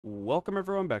Welcome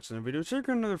everyone back to another video. So we're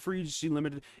going another free UGC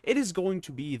limited. It is going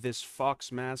to be this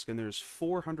fox mask, and there's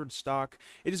 400 stock.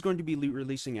 It is going to be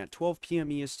releasing at 12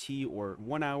 p.m. EST, or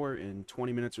 1 hour and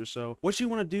 20 minutes or so. What you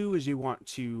want to do is you want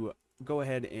to go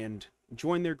ahead and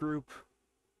join their group,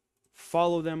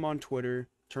 follow them on Twitter,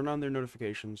 turn on their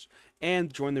notifications,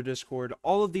 and join their Discord.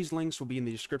 All of these links will be in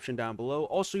the description down below.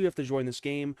 Also, you have to join this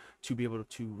game to be able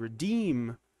to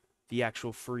redeem the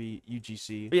actual free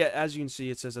UGC. But yeah, as you can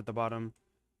see, it says at the bottom,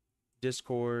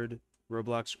 Discord,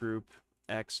 Roblox group,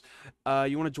 X.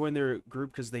 You want to join their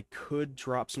group because they could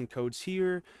drop some codes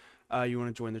here. You want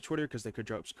to join their Twitter because they could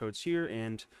drop some codes here,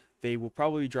 and they will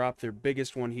probably drop their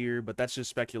biggest one here, but that's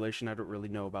just speculation. I don't really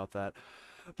know about that.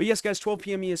 But yes, guys, 12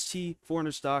 p.m. EST,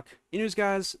 400 stock. Anyways,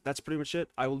 guys, that's pretty much it.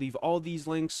 I will leave all these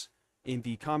links in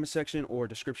the comment section or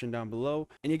description down below.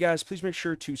 And you guys, please make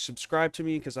sure to subscribe to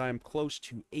me because I am close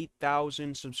to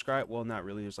 8,000 subscribers. Well, not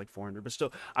really, there's like 400, but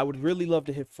still, I would really love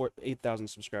to hit 8,000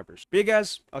 subscribers. But yeah,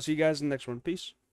 guys, I'll see you guys in the next one. Peace.